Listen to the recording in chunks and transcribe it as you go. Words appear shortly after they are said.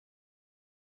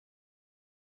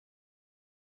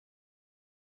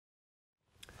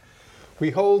We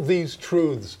hold these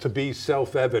truths to be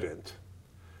self-evident,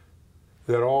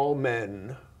 that all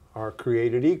men are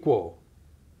created equal,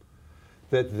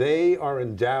 that they are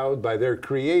endowed by their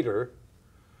Creator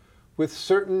with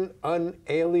certain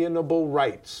unalienable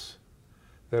rights,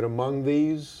 that among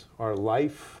these are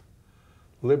life,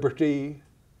 liberty,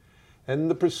 and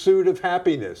the pursuit of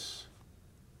happiness.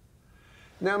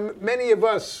 Now, many of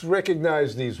us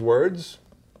recognize these words.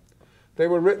 They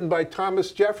were written by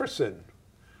Thomas Jefferson,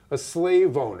 a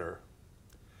slave owner.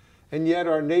 And yet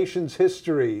our nation's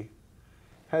history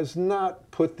has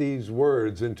not put these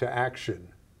words into action.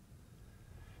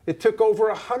 It took over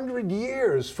 100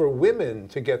 years for women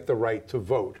to get the right to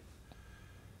vote,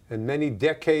 and many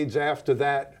decades after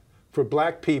that for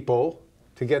black people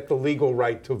to get the legal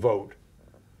right to vote.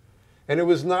 And it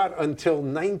was not until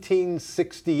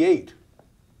 1968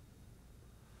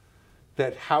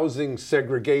 that housing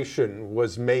segregation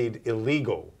was made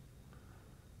illegal,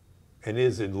 and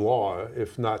is in law,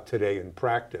 if not today in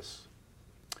practice.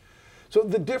 So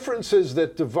the differences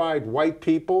that divide white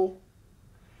people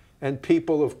and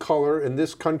people of color in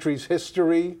this country's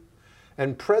history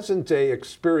and present-day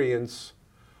experience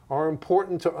are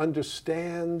important to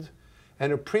understand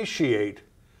and appreciate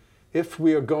if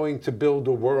we are going to build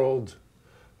a world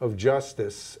of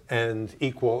justice and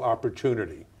equal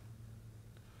opportunity.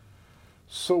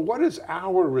 So what is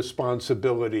our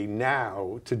responsibility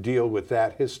now to deal with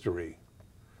that history?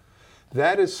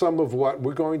 That is some of what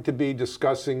we're going to be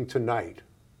discussing tonight.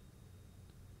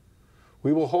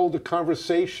 We will hold a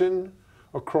conversation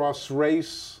across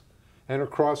race and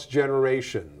across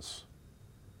generations.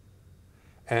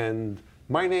 And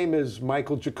my name is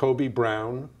Michael Jacoby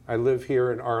Brown. I live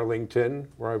here in Arlington,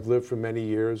 where I've lived for many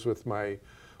years with my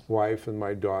wife and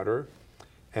my daughter.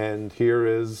 And here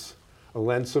is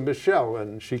Allentza Michel,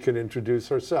 and she can introduce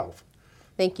herself.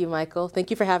 Thank you, Michael. Thank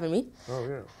you for having me. Oh,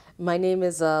 yeah. My name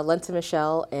is Allentza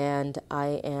Michel, and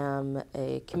I am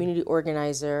a community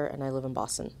organizer, and I live in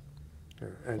Boston. Yeah.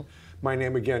 And my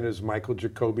name again is Michael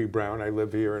Jacoby Brown. I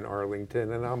live here in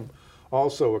Arlington, and I'm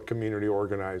also a community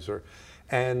organizer.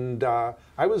 And I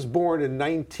was born in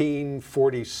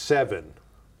 1947.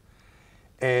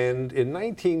 And in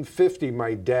 1950,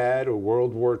 my dad, a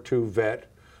World War II vet,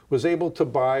 was able to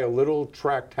buy a little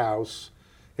tract house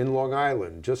in Long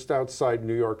Island, just outside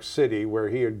New York City, where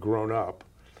he had grown up.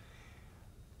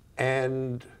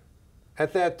 And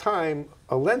at that time,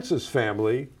 Allentza's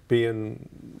family, being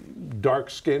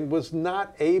dark-skinned, would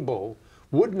not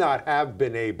have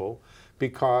been able,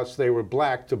 because they were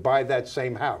black, to buy that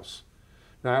same house.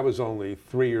 Now, I was only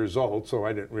 3 years old, so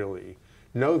I didn't really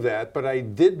know that, but I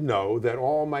did know that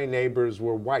all my neighbors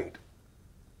were white.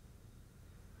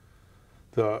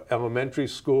 The elementary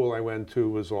school I went to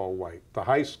was all white. The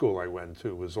high school I went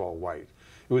to was all white.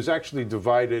 It was actually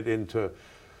divided into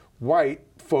white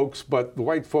folks, but the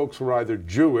white folks were either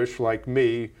Jewish, like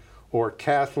me, or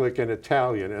Catholic and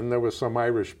Italian, and there were some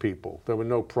Irish people. There were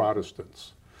no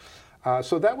Protestants.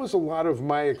 So that was a lot of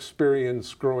my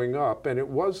experience growing up, and it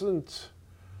wasn't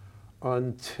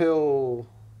until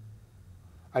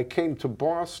I came to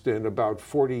Boston about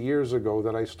 40 years ago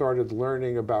that I started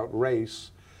learning about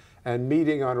race and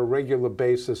meeting on a regular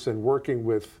basis and working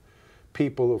with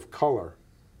people of color.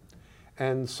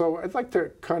 And so I'd like to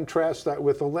contrast that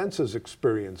with Allentza's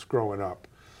experience growing up.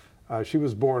 She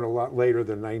was born a lot later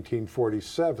than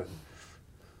 1947.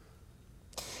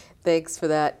 Thanks for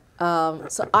that.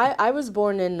 So I was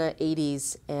born in the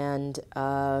 80s, and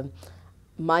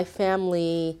my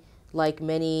family, like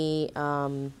many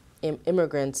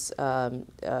immigrants,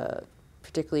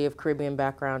 particularly of Caribbean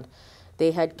background,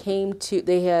 they came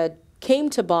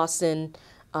to Boston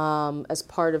as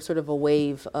part of sort of a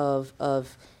wave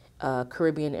of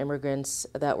Caribbean immigrants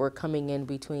that were coming in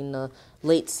between the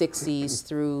late 60s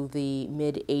through the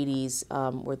mid 80s,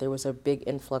 where there was a big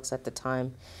influx at the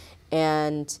time.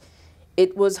 And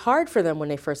it was hard for them when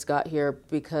they first got here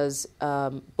because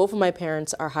both of my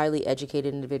parents are highly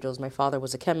educated individuals. My father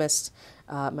was a chemist,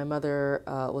 my mother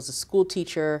was a school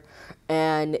teacher,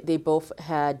 and they both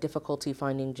had difficulty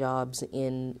finding jobs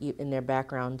in their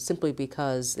background simply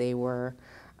because they were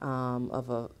from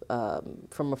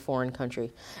a foreign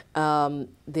country.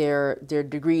 Their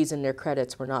degrees and their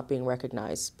credits were not being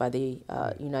recognized by the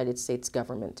United States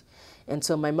government. And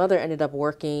so my mother ended up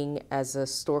working as a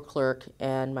store clerk,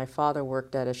 and my father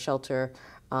worked at a shelter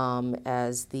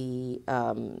as the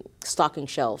stocking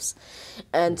shelves.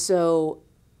 And so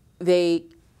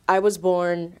I was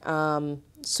born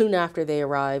soon after they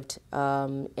arrived,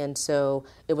 and so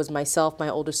it was myself, my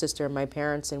older sister, and my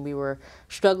parents, and we were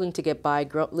struggling to get by,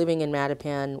 living in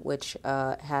Mattapan, which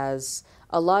has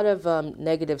a lot of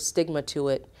negative stigma to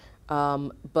it,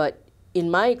 but in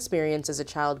my experience as a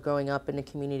child growing up in the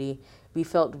community, we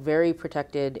felt very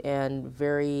protected and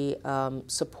very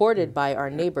supported by our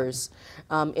neighbors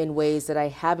in ways that I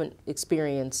haven't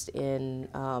experienced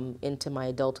into my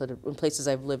adulthood in places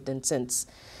I've lived in since.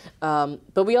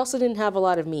 But we also didn't have a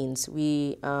lot of means.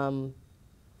 You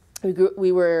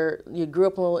grew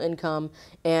up on low income,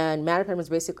 and Mattapan was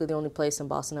basically the only place in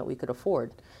Boston that we could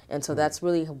afford. And so that's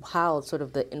really how sort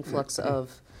of the influx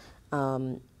of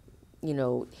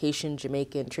Haitian,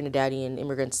 Jamaican, Trinidadian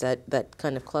immigrants that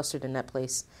kind of clustered in that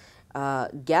place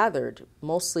gathered,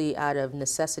 mostly out of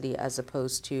necessity as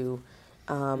opposed to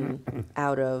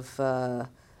out of a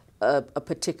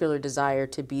particular desire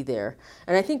to be there.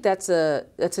 And I think that's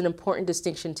an important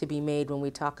distinction to be made when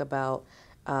we talk about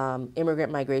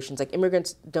immigrant migrations. Like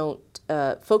immigrants don't,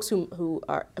 folks who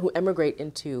emigrate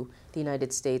into the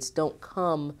United States don't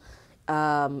come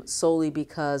solely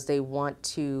because they want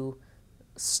to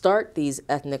start these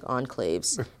ethnic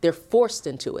enclaves. They're forced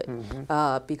into it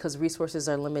because resources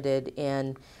are limited,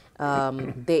 and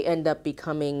they end up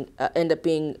being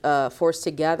forced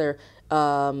to gather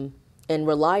and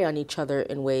rely on each other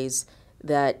in ways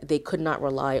that they could not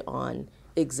rely on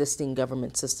existing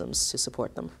government systems to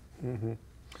support them. Mm-hmm.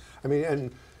 I mean,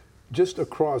 and just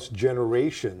across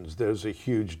generations, there's a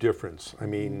huge difference. I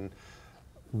mean,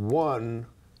 one,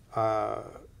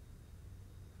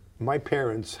 my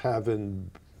parents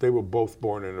they were both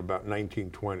born in about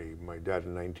 1920. My dad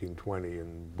in 1920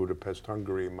 in Budapest,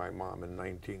 Hungary, my mom in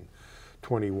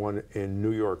 1921 in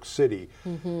New York City.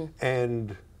 Mm-hmm.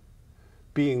 And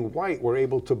being white, were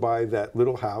able to buy that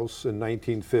little house in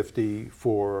 1950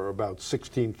 for about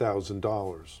 $16,000.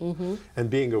 Mm-hmm. And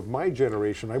being of my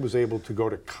generation, I was able to go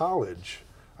to college.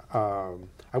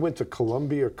 I went to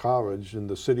Columbia College in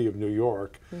the city of New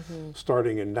York. Mm-hmm.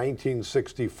 Starting in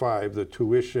 1965, the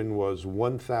tuition was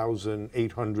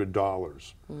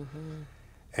 $1,800. Mm-hmm.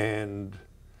 And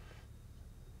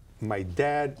my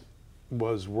dad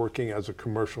was working as a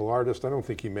commercial artist. I don't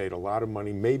think he made a lot of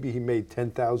money. Maybe he made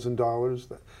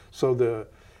 $10,000. So the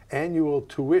annual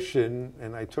tuition,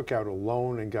 and I took out a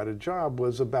loan and got a job,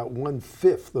 was about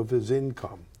 1/5 of his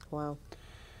income. Wow.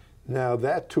 Now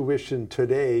that tuition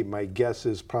today, my guess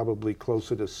is probably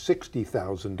closer to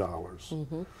 $60,000.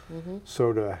 Mm-hmm. Mm-hmm.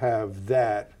 So to have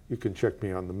that, you can check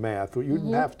me on the math,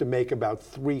 you'd have to make about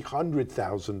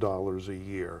 $300,000 a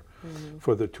year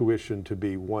for the tuition to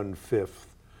be 1/5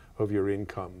 of your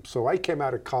income. So I came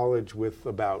out of college with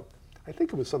about, I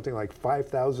think it was something like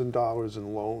 $5,000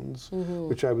 in loans,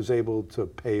 which I was able to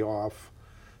pay off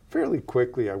fairly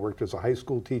quickly. I worked as a high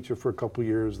school teacher for a couple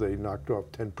years. They knocked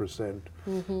off 10%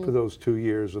 for those 2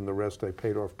 years, and the rest I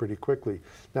paid off pretty quickly.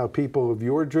 Now, people of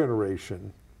your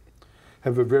generation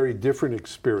have a very different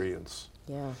experience.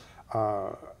 Yeah.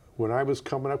 When I was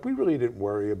coming up, we really didn't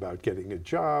worry about getting a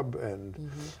job,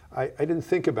 and I didn't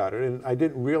think about it, and I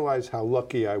didn't realize how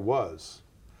lucky I was.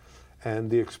 And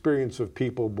the experience of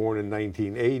people born in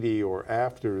 1980 or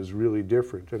after is really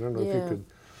different. I don't know if you could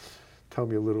tell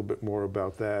me a little bit more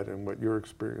about that and what your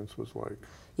experience was like.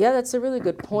 Yeah, that's a really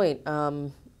good point.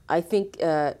 I think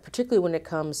particularly when it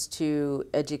comes to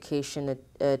education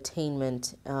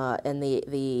attainment and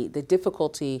the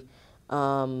difficulty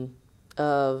of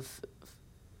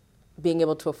being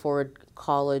able to afford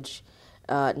college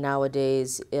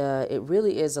nowadays, it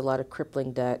really is a lot of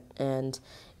crippling debt, and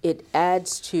it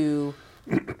adds to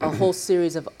a whole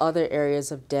series of other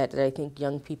areas of debt that I think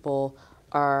young people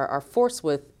are forced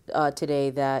with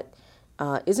today that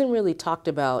isn't really talked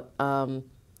about.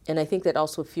 And I think that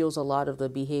also fuels a lot of the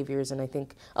behaviors, and I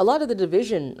think a lot of the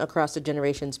division across the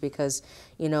generations, because,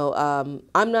 I'm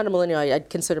not a millennial. I'd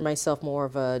consider myself more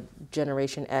of a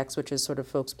Generation X, which is sort of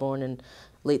folks born in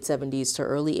late 70s to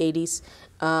early 80s.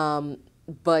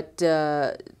 But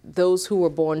those who were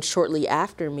born shortly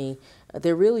after me,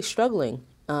 they're really struggling.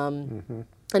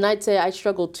 And I'd say I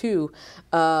struggle too,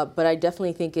 but I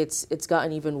definitely think it's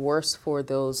gotten even worse for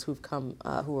those who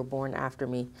were born after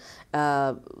me,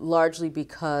 largely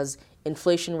because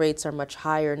inflation rates are much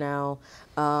higher now.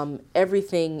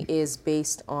 Everything is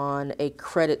based on a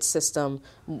credit system,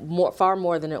 far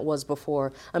more than it was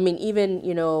before. I mean, even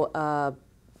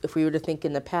if we were to think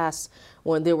in the past,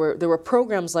 when there were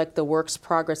programs like the Works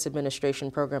Progress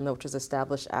Administration program, which was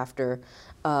established after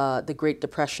the Great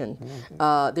Depression.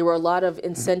 There were a lot of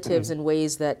incentives and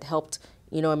ways that helped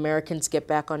Americans get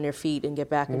back on their feet and get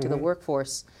back into the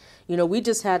workforce. We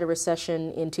just had a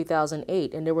recession in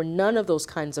 2008, and there were none of those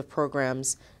kinds of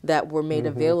programs that were made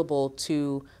available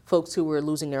to folks who were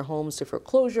losing their homes to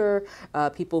foreclosure,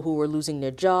 people who were losing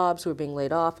their jobs, who were being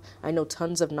laid off. I know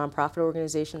tons of nonprofit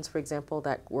organizations, for example,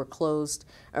 that were closed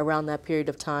around that period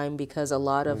of time because a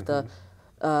lot of the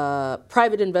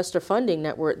private investor funding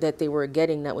that they were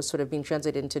getting that was sort of being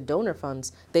translated into donor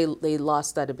funds, they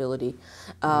lost that ability.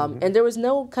 And there was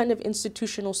no kind of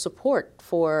institutional support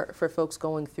for folks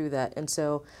going through that. And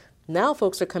so now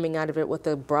folks are coming out of it with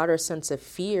a broader sense of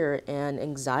fear and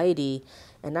anxiety,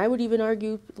 and I would even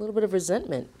argue a little bit of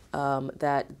resentment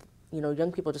that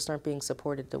young people just aren't being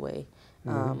supported the way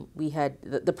we had.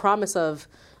 The promise of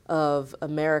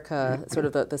America, sort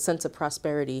of the sense of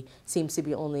prosperity, seems to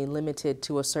be only limited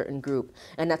to a certain group,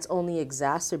 and that's only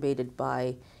exacerbated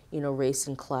by race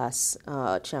and class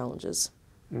challenges.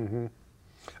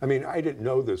 I mean, I didn't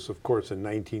know this, of course, in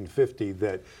 1950,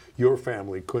 that your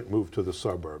family couldn't move to the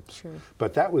suburbs. Sure.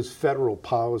 But that was federal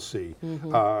policy.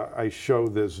 I show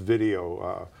this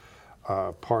video,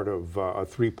 part of a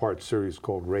three-part series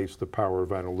called Race, the Power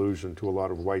of an Illusion, to a lot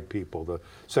of white people. The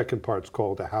second part's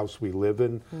called The House We Live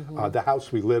In. The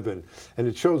House We Live In. And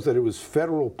it shows that it was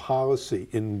federal policy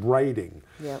in writing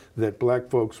that black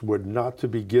folks were not to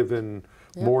be given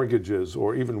mortgages,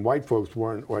 or even white folks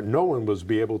weren't, or no one was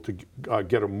be able to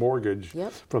get a mortgage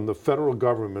from the federal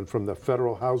government, from the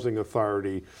Federal Housing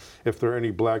Authority, if there are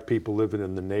any black people living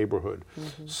in the neighborhood.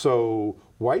 So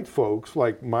white folks,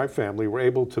 like my family, were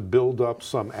able to build up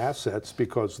some assets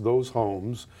because those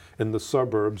homes in the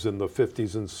suburbs in the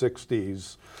 50s and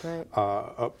 60s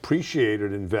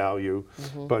appreciated in value,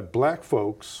 but black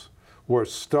folks were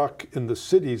stuck in the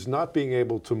cities, not being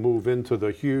able to move into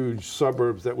the huge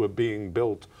suburbs that were being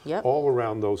built all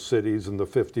around those cities in the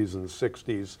 50s and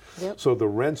 60s. So the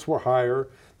rents were higher.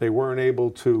 They weren't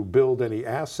able to build any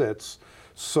assets.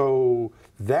 So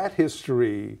that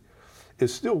history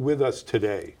is still with us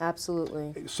today.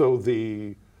 Absolutely. So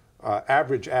the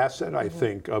average asset, I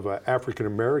think, of an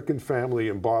African-American family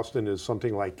in Boston is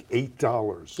something like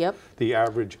 $8. The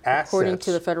average assets, according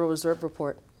to the Federal Reserve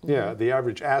report. Yeah, the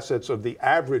average assets of the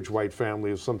average white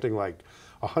family is something like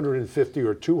 150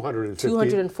 or 250.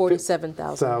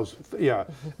 247,000. Yeah,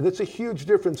 that's a huge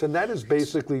difference, and that is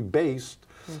basically based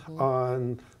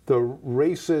on the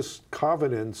racist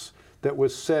covenants that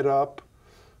was set up,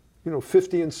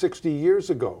 50 and 60 years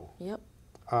ago.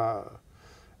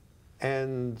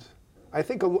 And I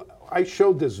think I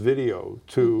showed this video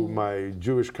to my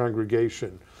Jewish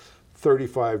congregation,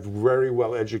 35 very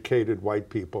well-educated white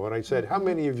people. And I said, how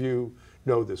many of you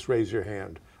know this? Raise your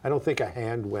hand. I don't think a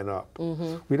hand went up.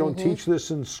 We don't teach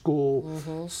this in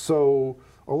school. So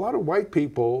a lot of white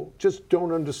people just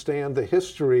don't understand the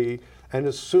history and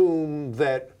assume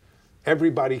that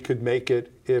everybody could make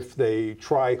it if they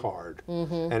try hard.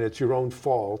 And it's your own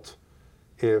fault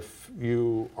if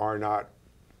you are not,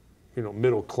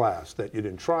 middle class, that you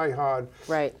didn't try hard.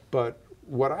 But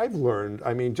what I've learned,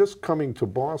 I mean, just coming to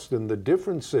Boston, the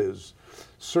difference is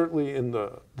certainly in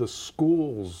the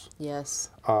schools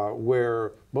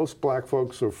where most black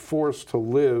folks are forced to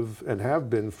live and have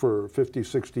been for 50,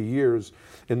 60 years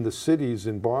in the cities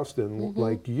in Boston,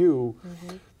 like you.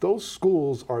 Those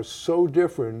schools are so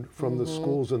different from the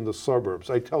schools in the suburbs.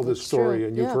 I tell this story,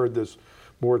 and you've heard this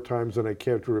more times than I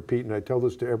care to repeat, and I tell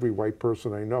this to every white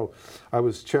person I know. I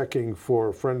was checking for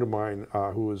a friend of mine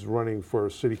who was running for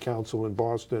city council in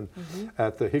Boston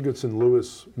at the Higginson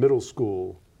Lewis Middle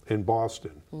School in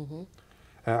Boston. And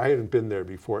I hadn't been there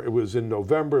before. It was in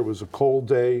November, it was a cold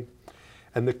day,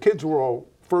 and the kids were all,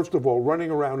 first of all, running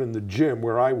around in the gym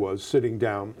where I was, sitting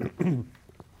down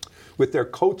with their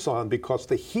coats on because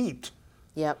the heat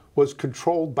was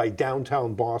controlled by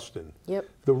downtown Boston.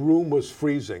 The room was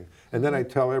freezing. And then I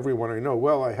tell everyone I know,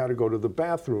 well, I had to go to the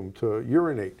bathroom to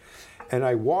urinate. And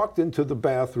I walked into the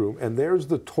bathroom, and there's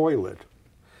the toilet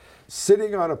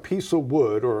sitting on a piece of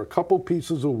wood or a couple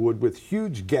pieces of wood with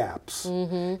huge gaps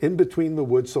in between the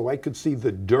wood so I could see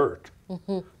the dirt,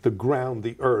 the ground,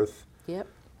 the earth,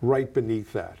 right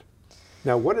beneath that.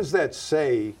 Now, what does that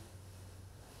say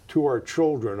to our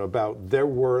children about their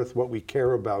worth, what we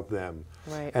care about them?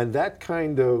 And that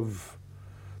kind of,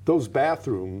 those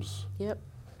bathrooms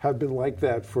have been like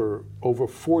that for over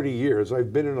 40 years.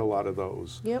 I've been in a lot of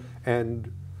those.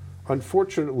 And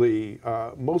unfortunately,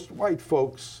 most white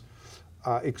folks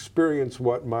experience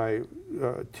what my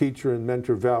teacher and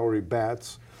mentor Valerie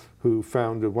Batts, who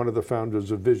founded, one of the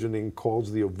founders of Visioning,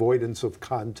 calls the avoidance of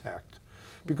contact.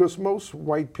 Because most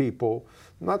white people,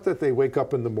 not that they wake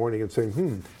up in the morning and say,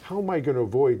 how am I going to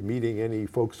avoid meeting any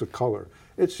folks of color?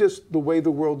 It's just the way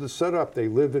the world is set up. They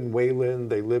live in Wayland,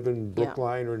 they live in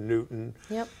Brookline or Newton,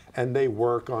 and they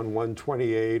work on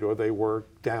 128 or they work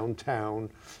downtown.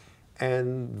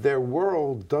 And their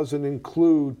world doesn't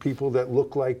include people that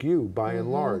look like you, by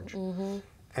and large.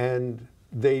 And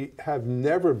they have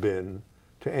never been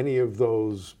to any of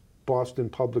those Boston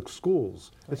public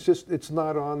schools. Right. It's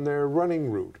not on their running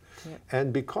route. Yeah.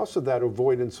 And because of that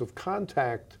avoidance of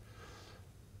contact,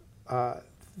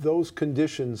 those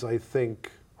conditions, I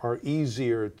think, are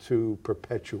easier to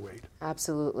perpetuate.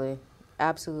 Absolutely.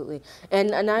 Absolutely.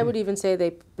 And I would even say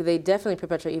they definitely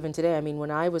perpetuate even today. I mean,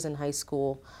 when I was in high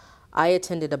school, I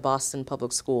attended a Boston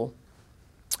public school.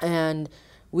 And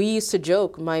we used to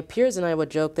joke, my peers and I would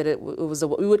joke that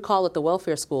we would call it the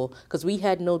welfare school because we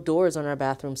had no doors on our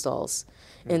bathroom stalls.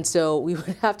 And so we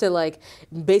would have to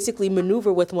basically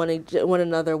maneuver with one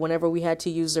another whenever we had to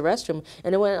use the restroom.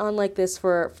 And it went on like this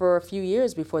for a few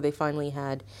years before they finally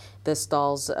had the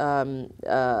stalls,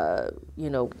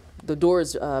 the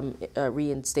doors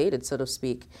reinstated, so to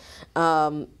speak.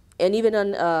 And even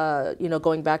on,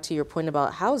 going back to your point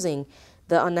about housing,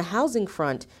 on the housing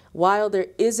front, while there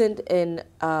isn't an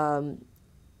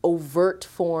overt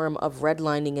form of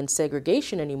redlining and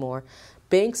segregation anymore,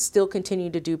 banks still continue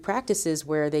to do practices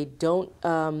where they don't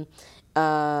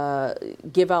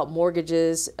give out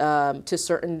mortgages to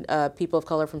certain people of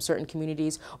color from certain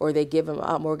communities, or they give them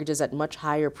out mortgages at much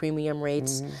higher premium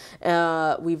rates.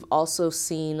 We've also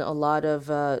seen a lot of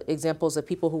examples of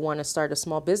people who want to start a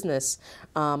small business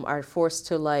are forced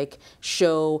to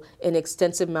show an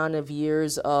extensive amount of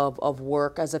years of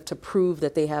work as if to prove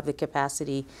that they have the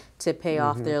capacity to pay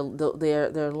off their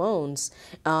loans,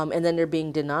 and then they're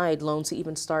being denied loans to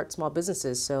even start small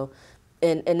businesses. So.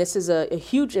 And this is a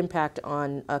huge impact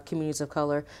on communities of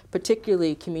color,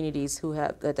 particularly communities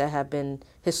that have been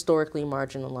historically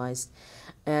marginalized.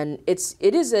 And it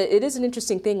is an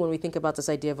interesting thing when we think about this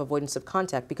idea of avoidance of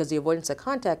contact, because the avoidance of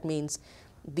contact means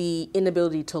the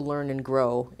inability to learn and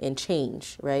grow and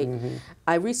change, right?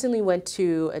 I recently went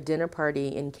to a dinner party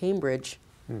in Cambridge.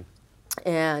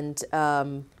 And,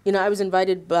 I was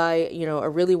invited by, a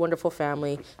really wonderful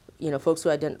family, folks who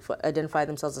identify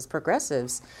themselves as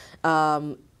progressives.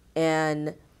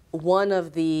 And one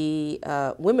of the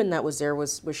women that was there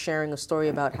was sharing a story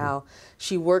about how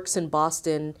she works in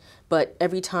Boston, but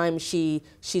every time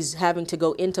she's having to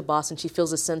go into Boston, she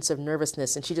feels a sense of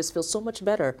nervousness, and she just feels so much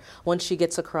better once she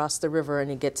gets across the river and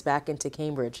it gets back into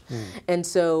Cambridge. And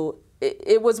so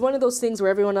it was one of those things where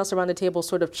everyone else around the table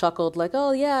sort of chuckled, like,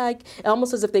 oh yeah,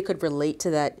 almost as if they could relate to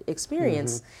that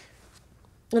experience.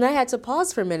 And I had to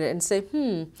pause for a minute and say,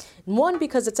 one,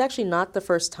 because it's actually not the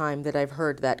first time that I've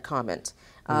heard that comment.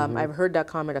 I've heard that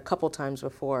comment a couple times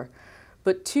before.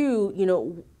 But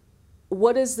two,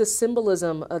 what is the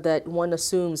symbolism that one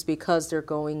assumes because they're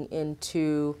going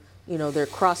into, they're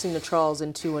crossing the Charles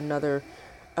into another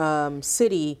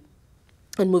city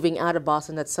and moving out of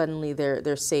Boston, that suddenly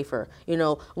they're safer.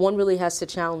 One really has to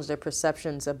challenge their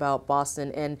perceptions about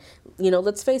Boston. And,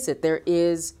 let's face it, there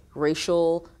is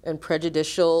racial and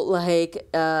prejudicial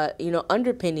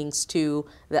underpinnings to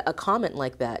a comment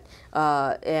like that,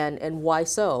 and why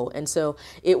so? And so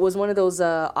it was one of those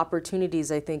opportunities,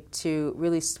 I think, to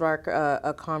really spark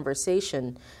a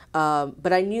conversation.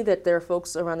 But I knew that there are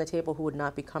folks around the table who would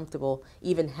not be comfortable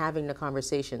even having the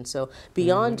conversation. So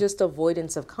beyond just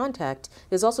avoidance of contact,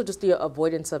 there's also just the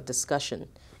avoidance of discussion,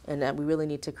 and that we really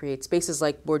need to create spaces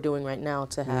like we're doing right now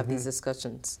to have these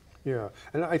discussions. Yeah,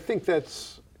 and I think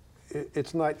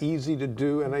it's not easy to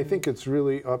do, and I think it's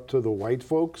really up to the white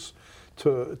folks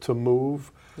to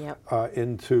move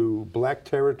into black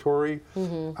territory.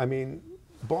 I mean,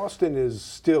 Boston is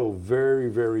still very,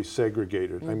 very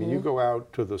segregated. I mean, you go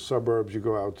out to the suburbs, you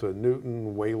go out to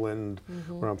Newton, Wayland,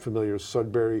 where I'm familiar,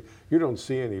 Sudbury, you don't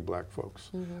see any black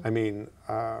folks. I mean,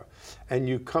 and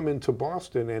you come into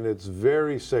Boston and it's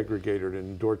very segregated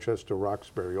in Dorchester,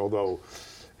 Roxbury, although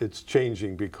it's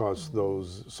changing because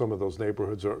some of those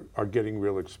neighborhoods are getting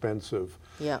real expensive.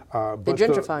 Yeah, they're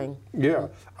gentrifying.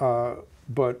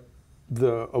 But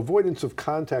the avoidance of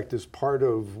contact is part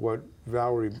of what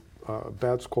Valerie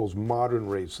Batts calls modern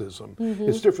racism.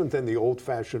 It's different than the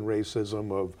old-fashioned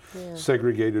racism of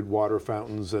segregated water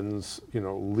fountains and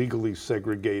legally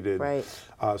segregated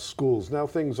schools. Now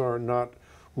things are not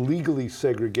legally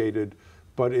segregated,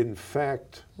 but in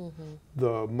fact,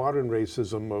 the modern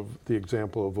racism of the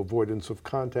example of avoidance of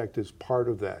contact is part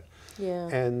of that. Yeah.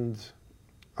 And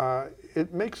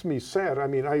it makes me sad. I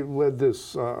mean, I led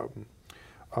this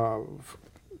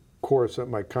course at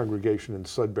my congregation in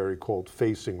Sudbury called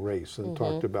Facing Race, and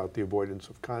talked about the avoidance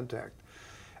of contact.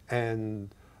 And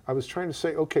I was trying to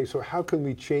say, okay, so how can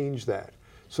we change that?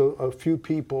 So a few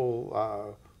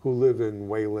people who live in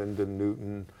Wayland and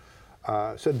Newton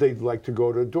said they'd like to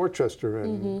go to Dorchester,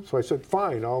 and so I said,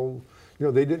 fine,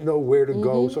 they didn't know where to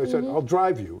go, so I said, I'll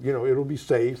drive you, it'll be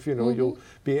safe, you'll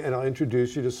be, and I'll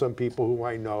introduce you to some people who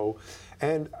I know.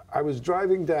 And I was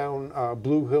driving down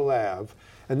Blue Hill Ave,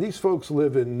 And these folks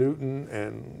live in Newton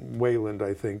and Wayland,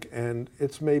 I think, and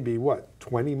it's maybe, what,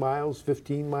 20 miles,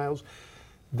 15 miles?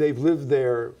 They've lived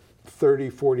there 30,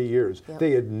 40 years. Yep.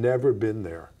 They had never been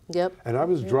there. Yep. And I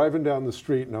was driving down the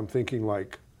street and I'm thinking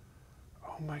like,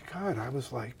 oh my God, I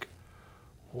was like,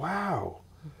 wow,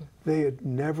 they had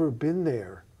never been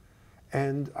there.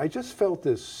 And I just felt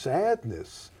this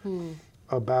sadness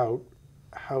about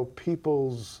how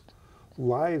people's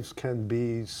lives can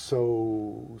be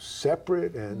so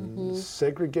separate and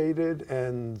segregated,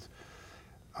 and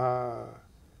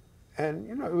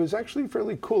you know, it was actually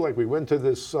fairly cool. Like, we went to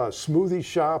this smoothie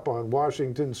shop on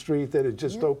Washington Street that had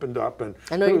just opened up, and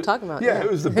I know what you're talking about. Yeah,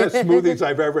 it was the best smoothies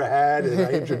I've ever had, and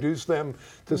I introduced them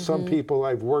to some people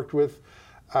I've worked with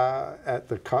at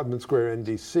the Codman Square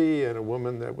NDC, and a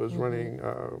woman that was running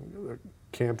the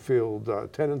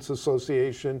Campfield Tenants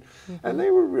Association, and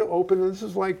they were real open. And this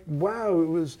is like, wow, it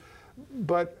was.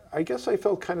 But I guess I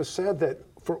felt kind of sad that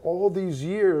for all these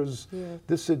years,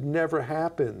 this had never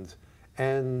happened.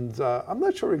 And I'm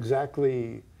not sure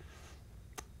exactly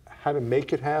how to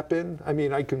make it happen. I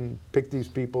mean, I can pick these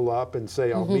people up and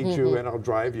say, I'll meet you and I'll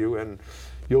drive you and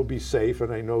you'll be safe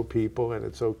and I know people and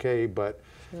it's okay, but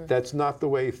that's not the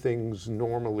way things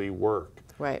normally work.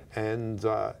 Right. And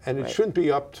it shouldn't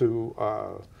be up to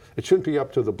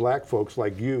the black folks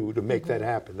like you to make that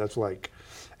happen. That's like,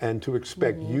 and to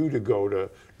expect you to go to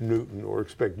Newton or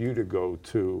expect you to go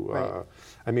to,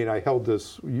 I mean, I held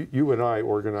this, you and I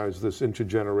organized this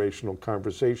intergenerational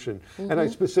conversation, and I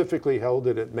specifically held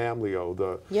it at MAMLIO,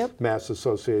 the Mass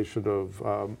Association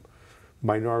of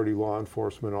Minority Law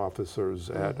Enforcement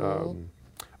Officers at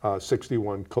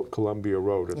 61 Columbia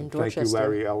Road. And thank you,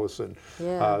 Larry Ellison,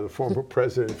 the former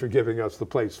president, for giving us the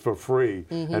place for free,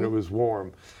 and it was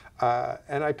warm.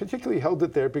 And I particularly held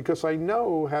it there because I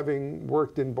know, having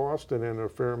worked in Boston and a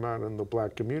fair amount in the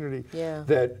black community,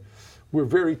 that we're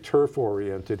very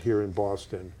turf-oriented here in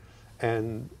Boston.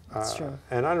 And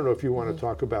and I don't know if you want to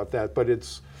talk about that, but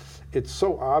it's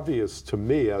so obvious to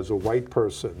me as a white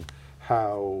person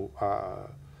how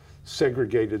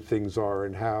segregated things are,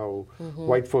 and how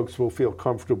white folks will feel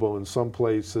comfortable in some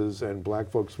places and black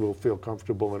folks will feel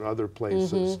comfortable in other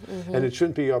places. And it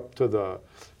shouldn't be up to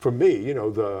for me, you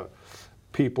know, the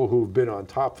people who've been on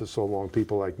top for so long,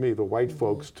 people like me, the white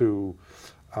folks, to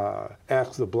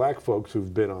ask the black folks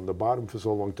who've been on the bottom for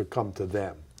so long to come to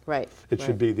them. Right. It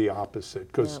should be the opposite,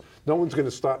 because no one's going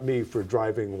to stop me for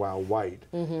driving while white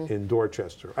in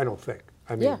Dorchester. I don't think.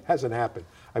 I mean, it hasn't happened.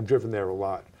 I've driven there a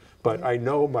lot. But I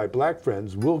know my black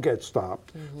friends will get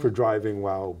stopped for driving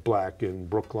while black in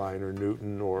Brookline or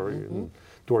Newton or in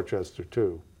Dorchester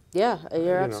too. Yeah,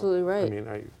 you're absolutely right. I mean,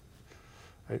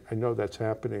 I know that's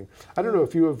happening. I don't know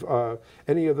if you have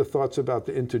any other thoughts about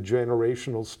the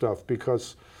intergenerational stuff,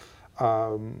 because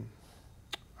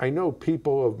I know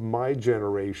people of my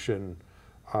generation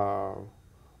are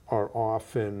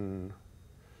often,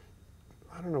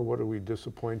 I don't know, what are we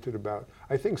disappointed about?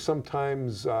 I think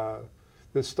sometimes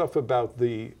there's stuff about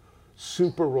the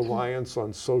super reliance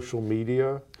on social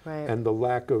media and the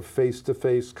lack of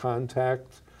face-to-face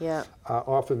contact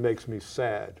often makes me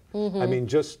sad.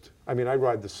 I mean, I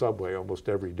ride the subway almost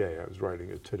every day. I was riding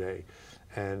it today.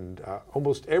 And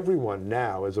almost everyone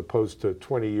now, as opposed to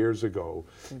 20 years ago,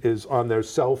 is on their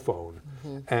cell phone.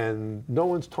 And no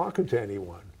one's talking to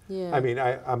anyone. I mean,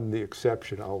 I'm the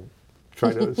exception. I'll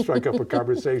try to strike up a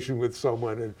conversation with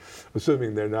someone, and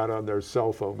assuming they're not on their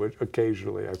cell phone, which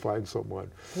occasionally I find someone.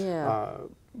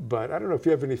 But I don't know if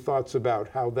you have any thoughts about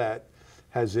how that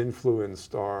has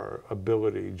influenced our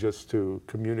ability just to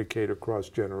communicate across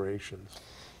generations.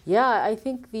 Yeah, I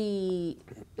think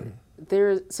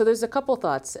there's a couple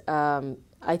thoughts.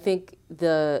 I think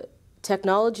the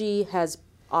technology has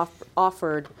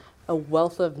offered a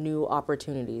wealth of new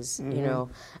opportunities. You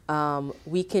know,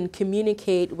 we can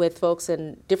communicate with folks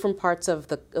in different parts of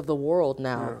the world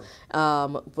now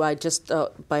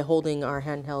by holding our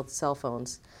handheld cell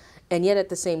phones, and yet at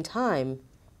the same time,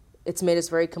 it's made us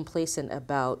very complacent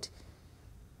about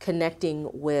connecting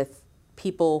with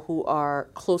people who are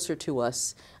closer to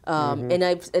us. And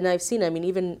I've seen, I mean,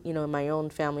 even, you know, in my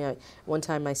own family, one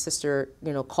time my sister,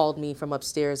 you know, called me from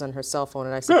upstairs on her cell phone,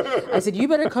 and I said, you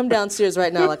better come downstairs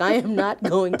right now. Like, I am not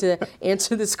going to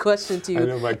answer this question to you. I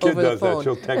know my kid does that.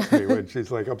 She'll text me when she's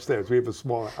like upstairs. We have a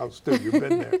small house too. You've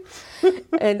been there.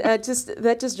 And that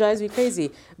just drives me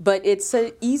crazy. But it's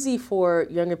easy for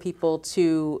younger people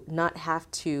to not have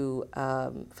to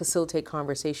facilitate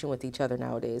conversation with each other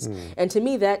nowadays. And to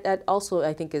me, that also,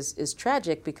 I think, is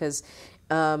tragic, because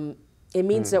it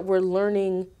means that we're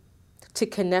learning to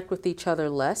connect with each other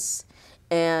less,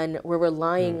 and we're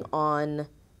relying on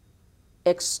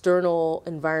external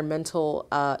environmental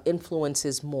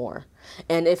influences more.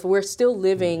 And if we're still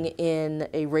living in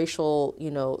a racial,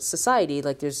 society,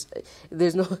 like there's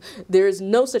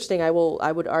no such thing. I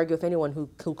would argue with anyone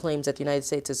who claims that the United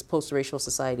States is post-racial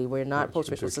society. We're not That's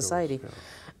post-racial ridiculous, society.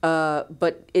 yeah.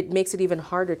 But it makes it even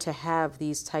harder to have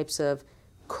these types of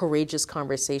courageous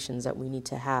conversations that we need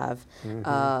to have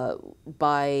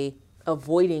by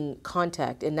avoiding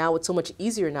contact. And now it's so much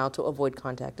easier now to avoid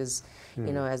contact, as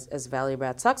Valerie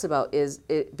Bratz talks about,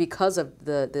 because of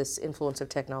this influence of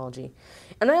technology.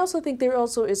 And I also think there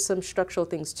also is some structural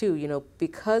things too,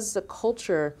 because the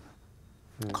culture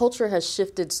has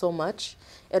shifted so much.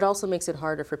 It also makes it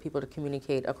harder for people to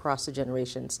communicate across the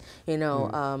generations.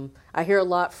 I hear a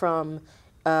lot from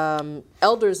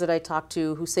elders that I talk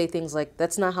to who say things like,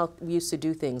 that's not how we used to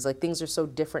do things. Like, things are so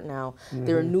different now.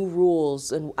 There are new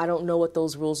rules, and I don't know what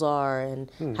those rules are,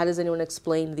 and how does anyone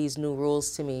explain these new rules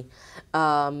to me?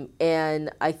 And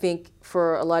I think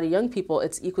for a lot of young people,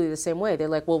 it's equally the same way. They're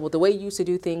like, well, the way you used to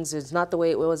do things is not the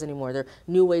way it was anymore. There are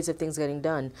new ways of things getting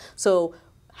done. So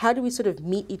how do we sort of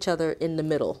meet each other in the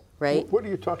middle, right? What are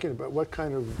you talking about? What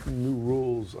kind of new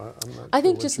rules? I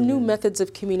think just new methods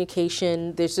of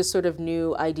communication. There's just sort of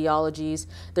new ideologies.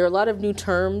 There are a lot of new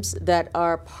terms that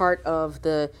are part of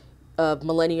the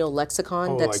millennial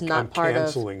lexicon that's like not I'm part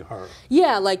canceling her.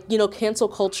 Yeah, like, cancel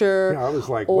culture. Yeah, I was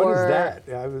like, what is that?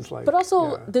 I was like, but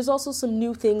also, there's also some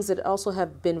new things that also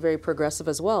have been very progressive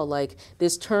as well. Like,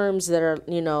 there's terms that are,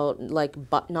 like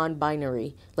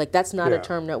non-binary. Like, that's not a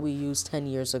term that we used 10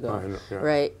 years ago,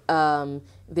 right?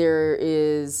 There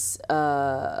is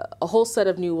a whole set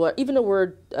of new, even the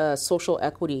word social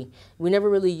equity. We never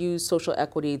really used social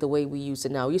equity the way we use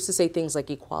it now. We used to say things like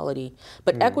equality,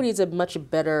 but equity is a much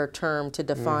better term to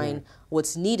define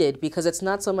what's needed, because it's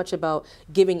not so much about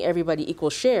giving everybody equal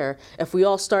share. If we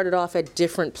all started off at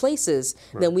different places,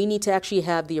 then we need to actually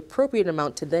have the appropriate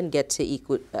amount to then get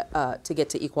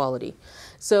to equality.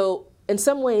 So in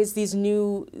some ways, these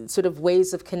new sort of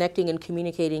ways of connecting and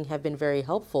communicating have been very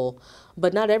helpful,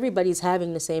 but not everybody's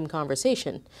having the same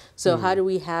conversation. So how do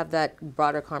we have that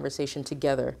broader conversation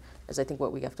together is, I think,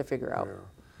 what we have to figure out.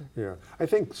 Yeah, I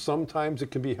think sometimes it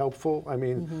can be helpful. I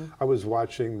mean, I was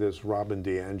watching this Robin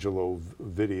DiAngelo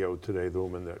video today, the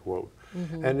woman that wrote,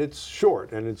 and it's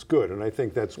short and it's good, and I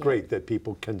think that's great that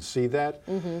people can see that.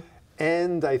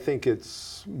 And I think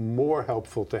it's more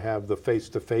helpful to have the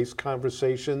face-to-face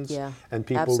conversations and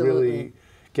people really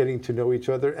getting to know each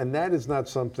other. And that is not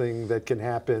something that can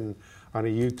happen on a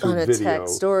YouTube video.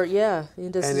 Text or,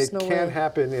 and it can't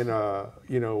happen in a,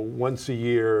 once a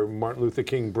year Martin Luther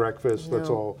King breakfast. Let's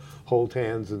all hold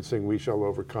hands and sing "We Shall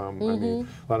Overcome." I mean,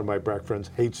 a lot of my black friends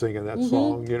hate singing that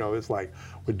song. It's like,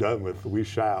 we're done with "We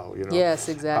Shall." Yes,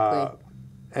 exactly.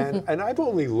 And I've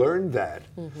only learned that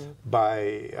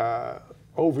by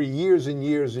over years and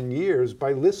years and years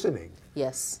by listening.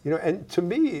 Yes. And to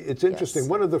me, it's interesting.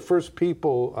 One of the first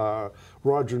people,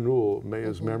 Roger Newell, may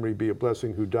his memory be a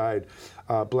blessing, who died,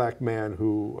 a black man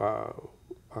who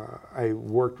I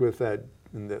worked with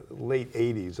in the late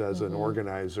 80s as an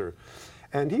organizer.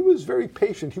 And he was very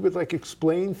patient. He would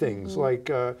explain things like,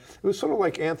 it was sort of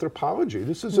like anthropology.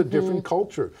 This is a different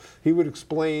culture. He would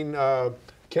explain,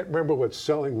 can't remember what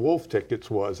selling wolf tickets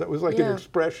was. That was like an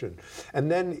expression. And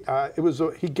then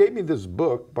he gave me this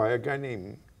book by a guy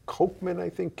named Kochman, I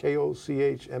think,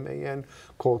 Kochman,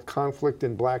 called Conflict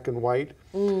in Black and White.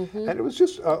 And it was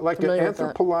just like an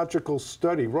anthropological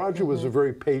study. Roger was a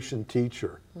very patient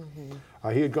teacher.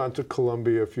 He had gone to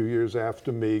Columbia a few years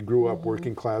after me, grew up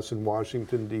working class in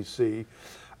Washington, D.C.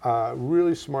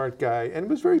 Really smart guy, and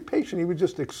was very patient. He would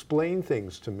just explain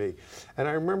things to me. And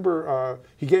I remember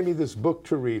he gave me this book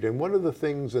to read, and one of the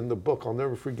things in the book I'll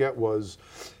never forget was,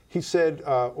 he said,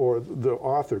 or the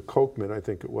author, Kochman, I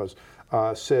think it was,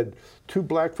 said two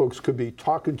black folks could be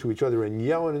talking to each other and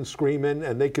yelling and screaming,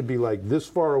 and they could be like this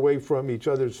far away from each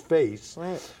other's face.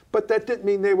 But that didn't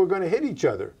mean they were going to hit each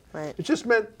other. It just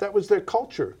meant that was their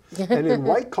culture. And in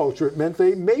white culture, it meant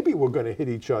they maybe were going to hit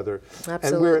each other.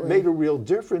 And where it made a real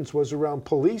difference was around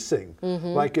policing.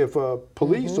 Like if a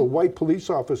white police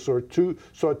officer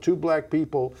saw two black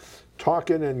people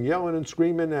talking and yelling and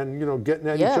screaming and getting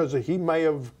at each other, he may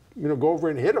have go over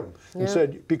and hit him. And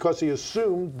said, because he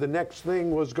assumed the next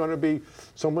thing was going to be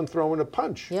someone throwing a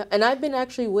punch. Yeah, and I've been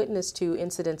actually witness to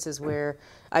incidences where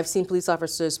I've seen police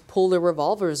officers pull their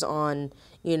revolvers on,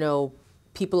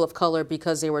 people of color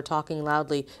because they were talking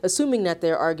loudly, assuming that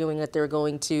they're arguing that they're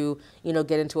going to,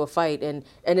 get into a fight. And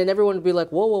then everyone would be like,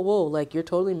 whoa, whoa, whoa, like you're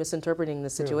totally misinterpreting the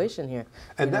situation here.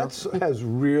 And that has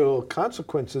real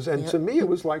consequences. And to me, it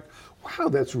was like, wow,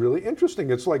 that's really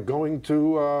interesting. It's like going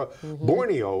to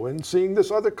Borneo and seeing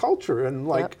this other culture and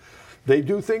like, they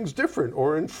do things different.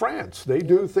 Or in France, they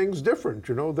do things different.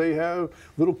 They have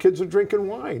little kids are drinking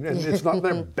wine, and it's not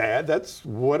that bad. That's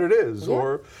what it is.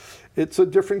 Or it's a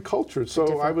different culture.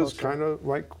 So I was kind of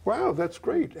like, wow, that's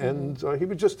great. And he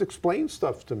would just explain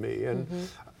stuff to me. And,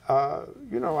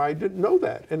 I didn't know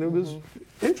that. And it was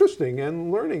interesting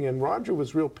and learning. And Roger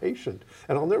was real patient.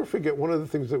 And I'll never forget one of the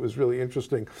things that was really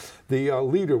interesting. The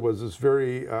leader was this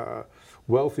very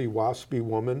wealthy, waspy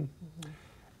woman.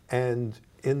 And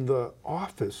in the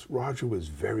office, Roger was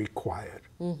very quiet.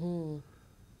 And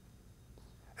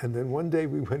then one day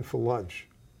we went for lunch.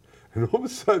 And all of a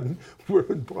sudden, we're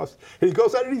in Boston. And he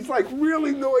goes out and he's like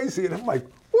really noisy. And I'm like,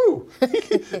 woo.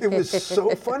 It was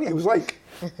so funny. It was like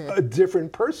a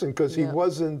different person because he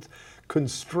wasn't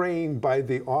constrained by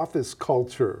the office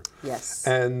culture. Yes.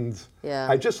 And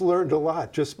I just learned a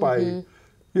lot just by,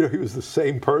 he was the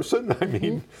same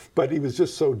person, but he was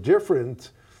just so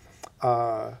different.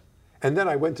 And then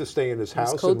I went to stay in his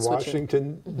house in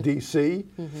Washington, D.C.,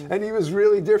 and he was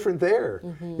really different there.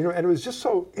 And it was just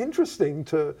so interesting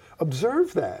to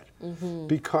observe that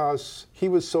because he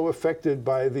was so affected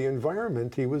by the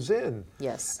environment he was in.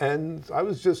 Yes. And I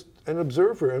was just an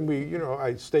observer. And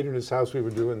I stayed in his house. We were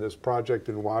doing this project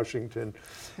in Washington,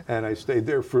 and I stayed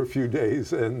there for a few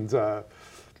days. And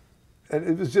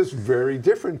it was just very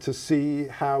different to see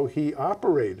how he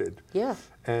operated. Yeah.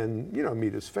 And,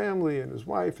 meet his family and his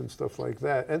wife and stuff like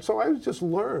that. And so I just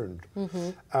learned.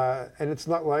 And it's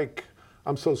not like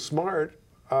I'm so smart,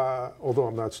 although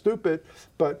I'm not stupid,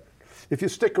 but if you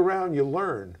stick around, you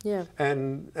learn. Yeah.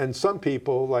 And some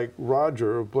people, like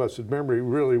Roger of blessed memory,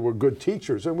 really were good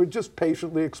teachers and would just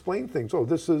patiently explain things. Oh,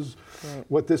 this is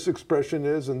what this expression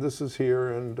is, and this is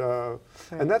here. And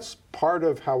that's part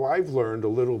of how I've learned a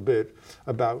little bit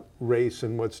about race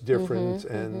and what's different.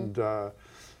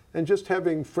 And just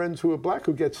having friends who are black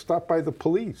who get stopped by the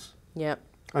police. Yep.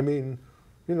 I mean,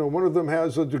 one of them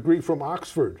has a degree from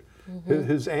Oxford.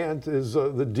 His aunt is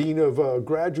the dean of a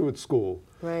graduate school.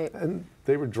 Right. And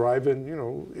they were driving,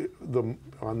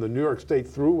 on the New York State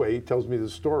Thruway. He tells me the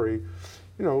story,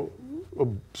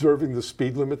 observing the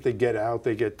speed limit. They get out,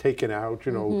 they get taken out,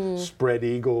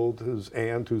 spread-eagled. His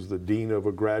aunt, who's the dean of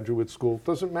a graduate school,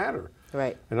 doesn't matter.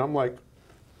 Right. And I'm like,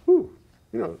 whew.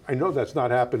 I know that's not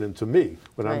happening to me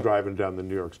when I'm driving down the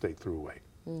New York State Thruway.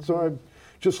 So I've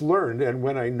just learned, and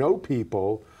when I know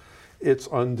people, it's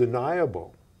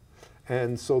undeniable.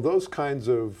 And so those kinds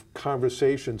of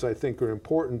conversations I think are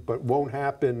important, but won't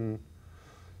happen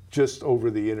just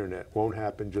over the internet, won't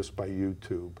happen just by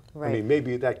YouTube. Right. I mean,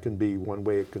 maybe that can be one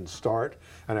way it can start,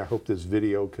 and I hope this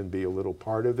video can be a little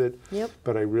part of it. Yep.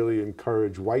 But I really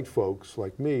encourage white folks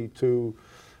like me to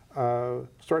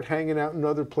start hanging out in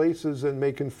other places and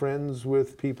making friends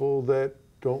with people that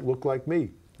don't look like me.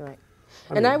 Right.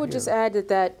 I would just add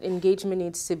that engagement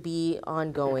needs to be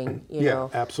ongoing. You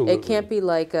know, absolutely. It can't be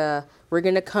like we're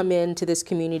going to come into this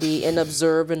community and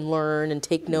observe and learn and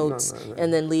take notes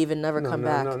and then leave and never come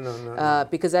back.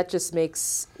 Because that just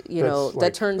makes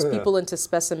that turns people into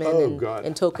specimen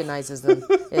and tokenizes them.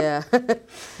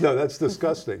 No, that's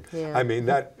disgusting. I mean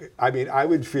I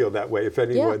would feel that way if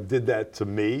anyone did that to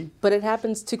me. But it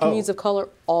happens to communities of color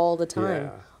all the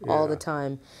time. All the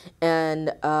time,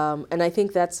 and I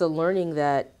think that's a learning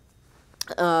that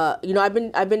I've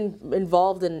been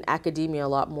involved in academia a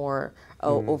lot more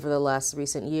over the last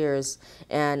recent years,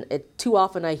 and too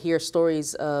often I hear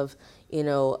stories of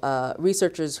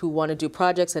researchers who want to do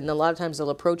projects, and a lot of times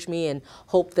they'll approach me and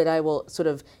hope that I will sort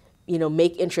of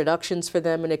make introductions for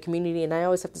them in a community, and I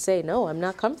always have to say, no, I'm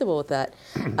not comfortable with that.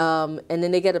 And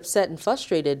then they get upset and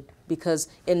frustrated because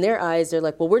in their eyes, they're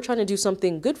like, well, we're trying to do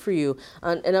something good for you.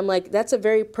 And I'm like, that's a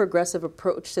very progressive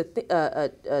approach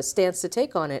to stance to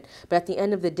take on it. But at the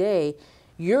end of the day,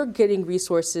 you're getting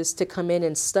resources to come in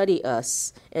and study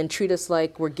us and treat us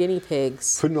like we're guinea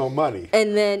pigs. For no money.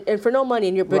 And for no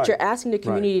money. But you're asking the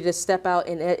community to step out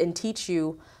and teach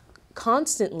you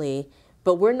constantly.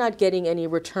 But we're not getting any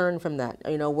return from that.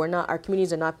 Our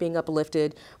communities are not being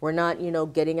uplifted. We're not,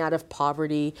 getting out of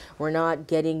poverty. We're not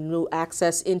getting new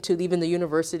access into even the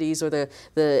universities or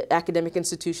the academic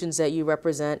institutions that you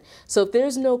represent. So if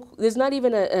there's not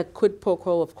even a quid pro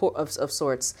quo of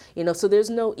sorts, so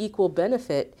there's no equal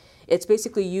benefit. It's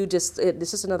basically this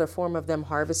is another form of them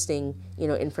harvesting,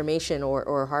 information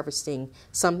or harvesting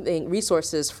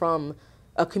resources from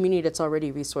a community that's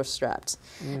already resource strapped.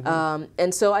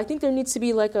 And so I think there needs to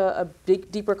be like a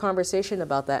big, deeper conversation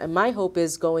about that. And my hope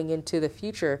is going into the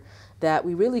future that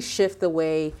we really shift the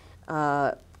way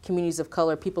communities of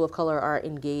color, people of color are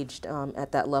engaged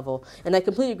at that level. And I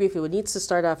completely agree with you. It needs to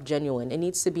start off genuine. It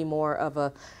needs to be more of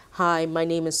a, hi, my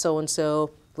name is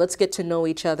so-and-so. Let's get to know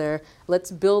each other. Let's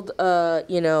build a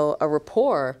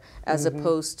rapport as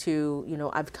opposed to,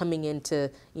 I'm coming in to,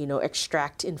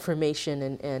 extract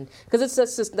information and because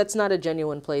that's not a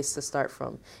genuine place to start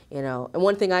from, And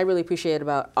one thing I really appreciate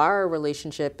about our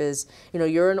relationship is,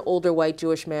 you're an older white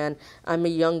Jewish man. I'm a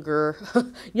younger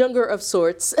of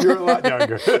sorts. You're a lot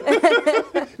younger.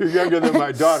 You're younger than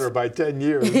my daughter by 10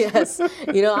 years. Yes.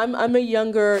 I'm a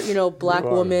younger, black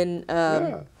woman.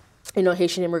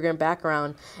 Haitian immigrant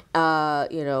background,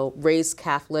 raised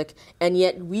Catholic, and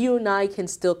yet you and I can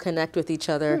still connect with each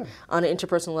other on an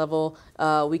interpersonal level.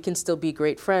 We can still be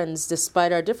great friends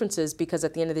despite our differences, because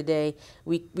at the end of the day,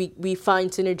 we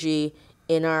find synergy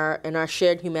in our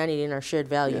shared humanity and our shared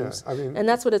values. And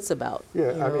that's what it's about.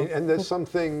 And there's some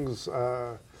things.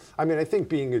 I think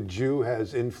being a Jew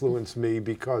has influenced me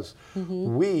because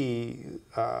we,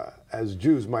 as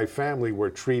Jews, my family were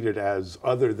treated as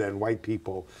other than white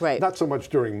people. Right. Not so much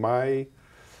during my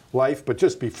life, but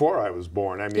just before I was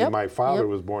born. My father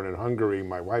was born in Hungary.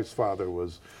 My wife's father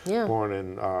was born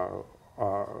in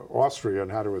Austria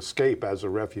and had to escape as a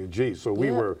refugee. So we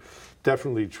were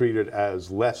definitely treated as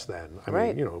less than.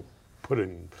 Put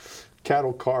in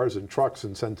cattle cars and trucks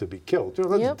and sent to be killed.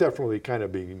 That's definitely kind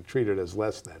of being treated as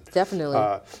less than.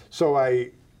 Definitely. So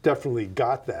I definitely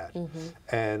got that.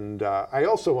 And I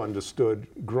also understood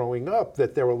growing up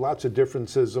that there were lots of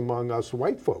differences among us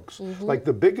white folks. Like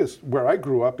the biggest, where I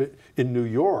grew up in New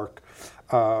York,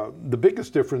 the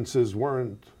biggest differences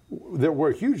there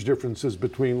were huge differences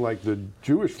between like the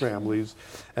Jewish families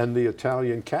and the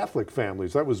Italian Catholic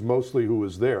families. That was mostly who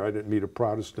was there. I didn't meet a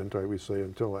Protestant, I always say,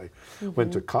 until I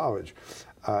went to college.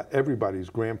 Everybody's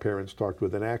grandparents talked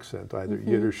with an accent, either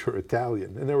Yiddish or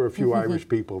Italian, and there were a few Irish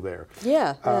people there.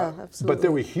 Absolutely. But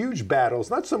there were huge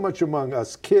battles, not so much among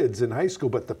us kids in high school,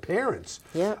 but the parents.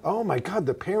 Oh my God,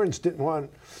 the parents didn't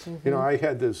want, I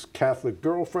had this Catholic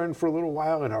girlfriend for a little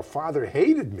while, and her father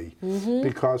hated me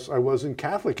because I wasn't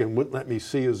Catholic and wouldn't let me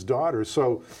see his daughter.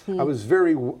 So I was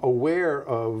very aware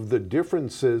of the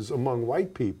differences among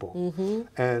white people.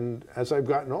 And as I've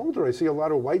gotten older, I see a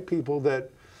lot of white people that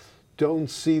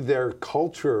don't see their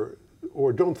culture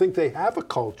or don't think they have a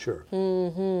culture.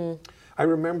 I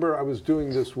remember I was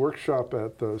doing this workshop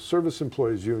at the Service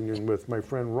Employees Union with my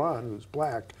friend Ron, who's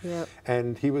black,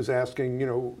 and he was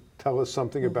asking, tell us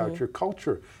something about your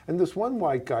culture. And this one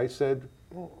white guy said,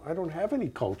 well, I don't have any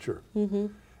culture.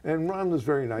 And Ron was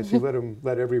very nice. He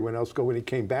let everyone else go when he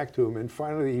came back to him. And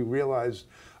finally he realized,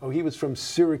 he was from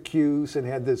Syracuse and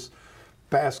had this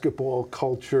basketball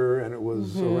culture, and it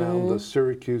was around the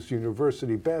Syracuse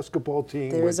University basketball team.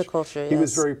 There is a culture, he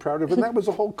was very proud of, and that was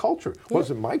a whole culture. It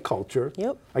wasn't my culture.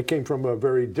 I came from a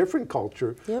very different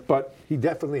culture, but he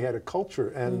definitely had a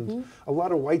culture, and a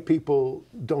lot of white people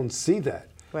don't see that.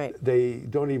 They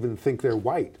don't even think they're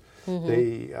white.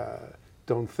 They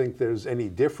don't think there's any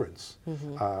difference.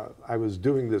 I was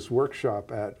doing this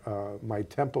workshop at my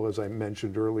temple, as I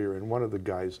mentioned earlier, and one of the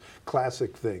guys,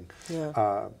 classic thing,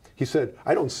 he said,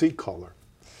 I don't see color.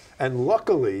 And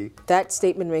luckily... That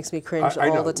statement makes me cringe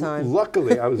all the time.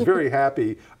 Luckily, I was very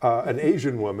happy, an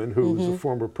Asian woman who's a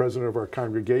former president of our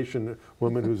congregation, a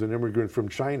woman who's an immigrant from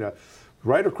China,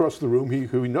 right across the room,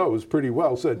 who he knows pretty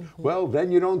well, said, well,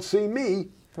 then you don't see me.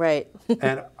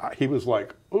 And he was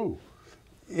like, ooh.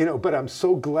 But I'm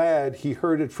so glad he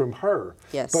heard it from her.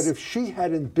 But if she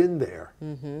hadn't been there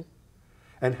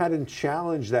and hadn't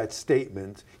challenged that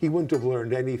statement, he wouldn't have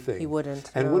learned anything. He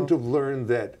wouldn't. And wouldn't have learned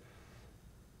that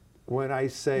when I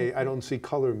say I don't see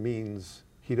color means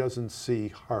he doesn't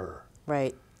see her.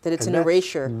 That it's an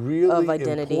erasure of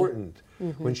identity. Important.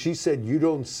 When she said, you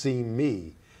don't see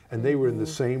me, and they were in the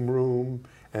same room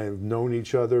and known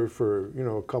each other for,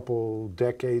 a couple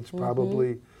decades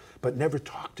probably, but never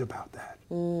talked about that.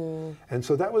 And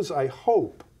so that was, I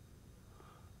hope,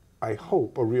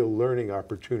 a real learning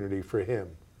opportunity for him.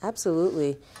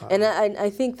 Absolutely. And I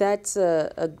think that's,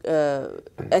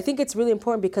 I think it's really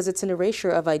important because it's an erasure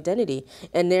of identity.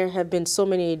 And there have been so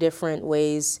many different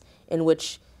ways in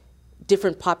which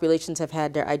different populations have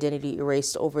had their identity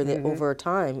erased over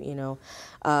time,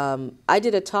 I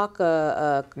did a talk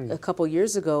a couple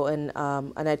years ago, and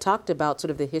I talked about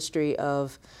sort of the history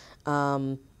of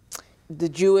the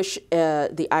Jewish,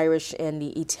 the Irish, and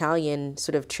the Italian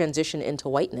sort of transition into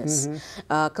whiteness.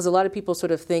 Because a lot of people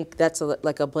sort of think that's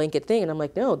like a blanket thing. And I'm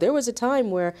like, no, there was a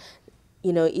time where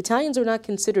Italians were not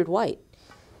considered white.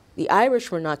 The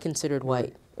Irish were not considered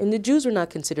white. And the Jews were not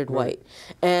considered white.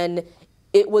 And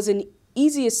it was an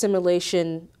easy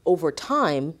assimilation over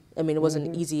time. I mean, it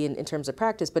wasn't easy in terms of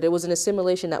practice, but it was an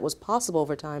assimilation that was possible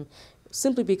over time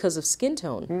simply because of skin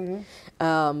tone.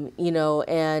 And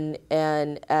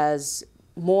as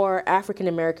more African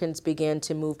Americans began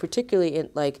to move, particularly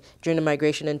during the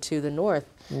migration into the North,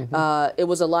 it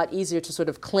was a lot easier to sort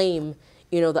of claim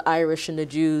the Irish and the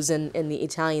Jews and the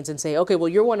Italians and say, okay, well,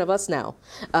 you're one of us now.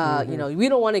 We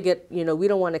don't want to we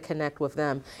don't want to connect with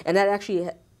them. And that actually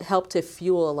helped to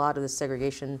fuel a lot of the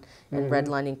segregation and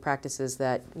redlining practices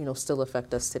that, still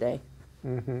affect us today.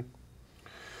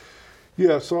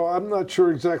 Yeah, so I'm not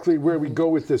sure exactly where we go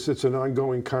with this. It's an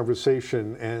ongoing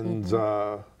conversation, and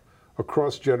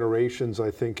across generations,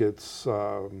 I think it's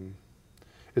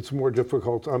more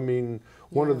difficult. I mean,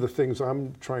 one of the things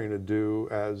I'm trying to do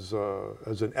as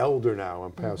an elder now,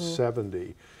 I'm past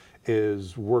 70,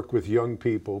 is work with young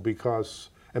people because,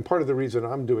 and part of the reason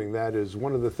I'm doing that is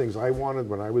one of the things I wanted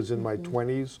when I was in my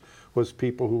 20s was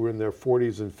people who were in their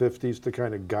 40s and 50s to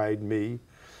kind of guide me.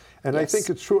 And I think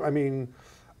it's true. I mean,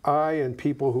 I and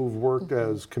people who've worked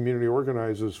as community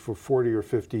organizers for 40 or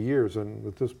 50 years, and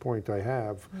at this point I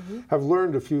have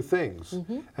learned a few things.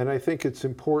 And I think it's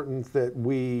important that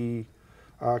we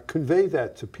convey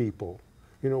that to people.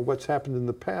 What's happened in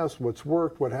the past, what's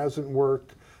worked, what hasn't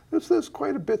worked. There's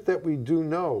quite a bit that we do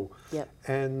know.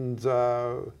 And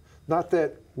not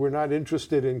that we're not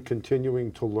interested in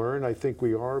continuing to learn, I think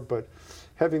we are, but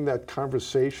having that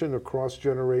conversation across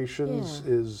generations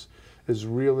is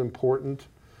real important.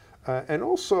 And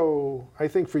also, I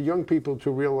think for young people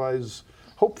to realize,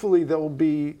 hopefully they'll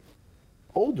be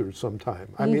older sometime.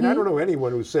 I mean, I don't know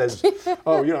anyone who says,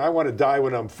 oh, I want to die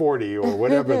when I'm 40 or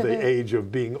whatever the age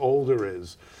of being older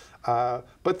is.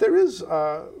 But there is,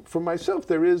 for myself,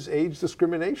 there is age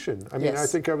discrimination. I mean, I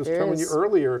think I was telling you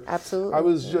earlier,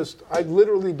 Absolutely. I'd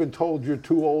literally been told you're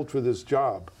too old for this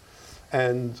job.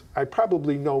 And I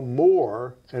probably know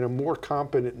more and am more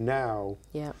competent now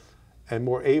and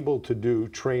more able to do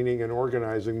training and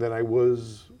organizing than I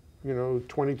was,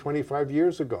 20, 25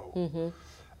 years ago.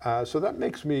 So that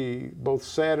makes me both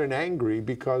sad and angry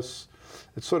because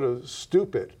it's sort of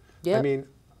stupid. I mean,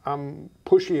 I'm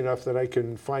pushy enough that I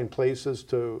can find places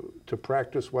to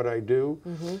practice what I do,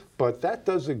 but that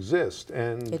does exist.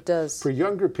 And it does. For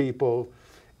younger people,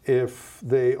 if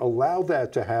they allow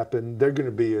that to happen, they're going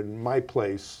to be in my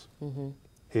place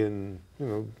in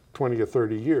 20 or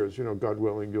 30 years. God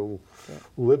willing, you'll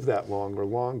live that long or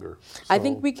longer. So, I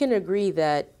think we can agree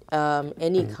that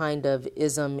any kind of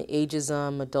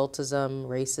ageism, adultism,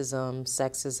 racism,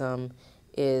 sexism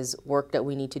is work that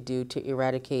we need to do to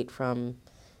eradicate from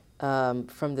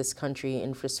this country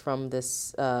and just from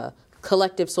this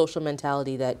collective social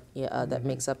mentality that that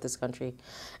makes up this country.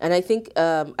 And I think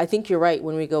you're right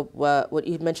when we go, what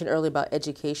you mentioned earlier about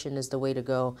education is the way to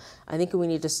go. I think we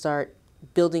need to start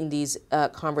building these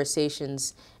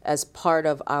conversations as part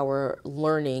of our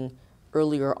learning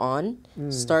earlier on,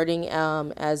 starting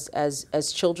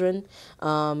as children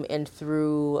and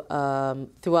throughout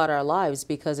our lives,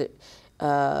 because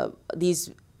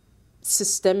these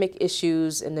systemic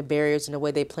issues and the barriers and the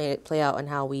way they play out and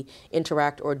how we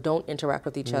interact or don't interact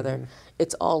with each other,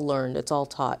 it's all learned, it's all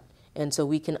taught, and so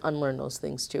we can unlearn those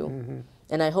things too.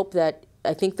 And I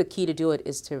think the key to do it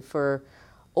is for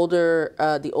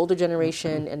the older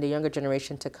generation and the younger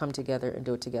generation to come together and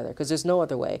do it together, because there's no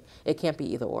other way. It can't be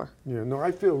either or. Yeah, no,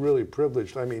 I feel really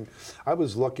privileged. I mean, I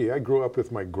was lucky. I grew up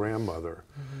with my grandmother,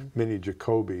 Minnie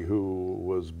Jacoby, who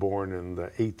was born in the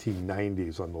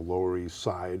 1890s on the Lower East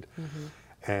Side.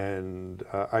 And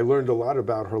I learned a lot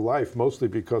about her life, mostly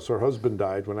because her husband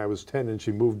died when I was 10 and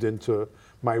she moved into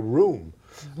my room.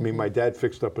 I mean, my dad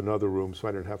fixed up another room so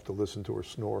I didn't have to listen to her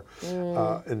snore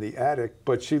in the attic.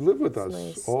 But she lived with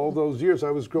us all those years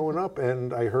I was growing up,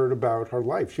 and I heard about her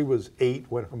life. She was 8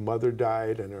 when her mother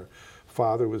died, and her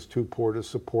father was too poor to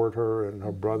support her, and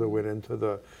her brother went into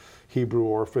the Hebrew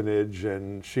orphanage,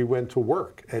 and she went to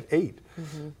work at 8,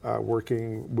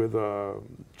 working with a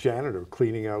janitor,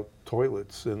 cleaning out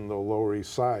toilets in the Lower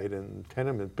East Side and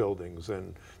tenement buildings,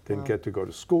 and didn't get to go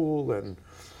to school. And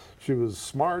she was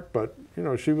smart, but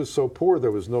she was so poor there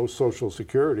was no Social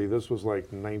Security. This was like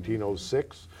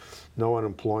 1906, no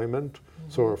unemployment.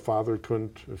 So her father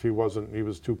couldn't, he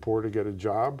was too poor to get a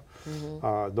job.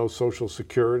 No Social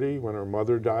Security when her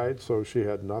mother died, so she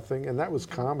had nothing. And that was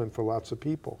common for lots of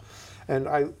people. And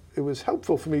it was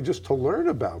helpful for me just to learn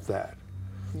about that.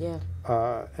 Yeah.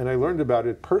 And I learned about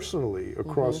it personally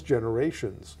across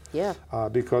generations. Yeah.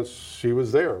 Because she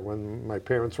was there when my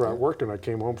parents were out working. I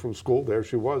came home from school, there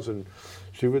she was, and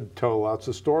she would tell lots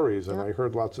of stories, and I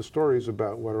heard lots of stories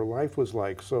about what her life was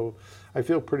like. So I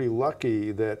feel pretty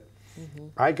lucky that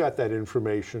I got that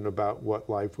information about what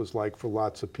life was like for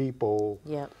lots of people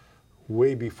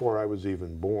way before I was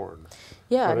even born.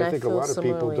 Yeah, but and I think a feel lot of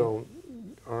people similarly.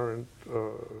 aren't,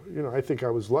 you know, I think I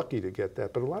was lucky to get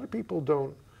that, but a lot of people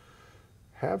don't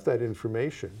have that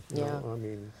information. You know? I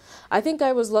mean, I think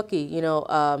I was lucky, you know,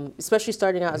 especially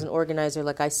starting out as an organizer.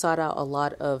 Like I sought out a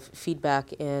lot of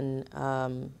feedback and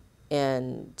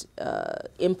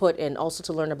input, and also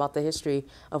to learn about the history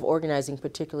of organizing,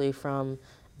 particularly from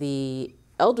the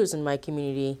elders in my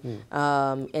community.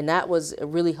 And that was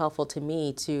really helpful to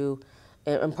me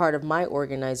and part of my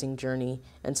organizing journey.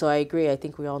 And so I agree. I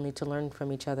think we all need to learn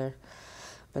from each other.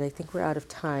 But I think we're out of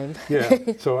time.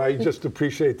 Yeah, so I just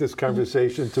appreciate this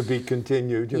conversation to be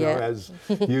continued. You know, as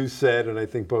you said, and I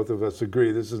think both of us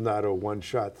agree, this is not a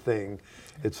one-shot thing.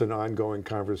 It's an ongoing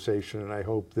conversation, and I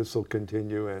hope this will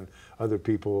continue, and other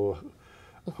people,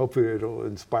 hopefully it'll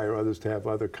inspire others to have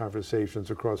other conversations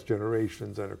across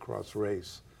generations and across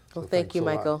race. Well, So thank you,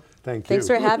 thanks a lot. Michael. Thank you. Thanks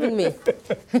for having me.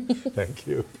 Thank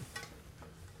you.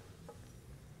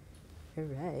 All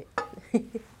right.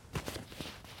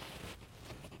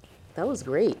 That was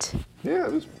great. Yeah,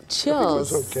 it was,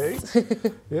 Chills. I think it was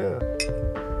okay. Yeah.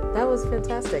 That was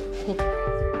fantastic.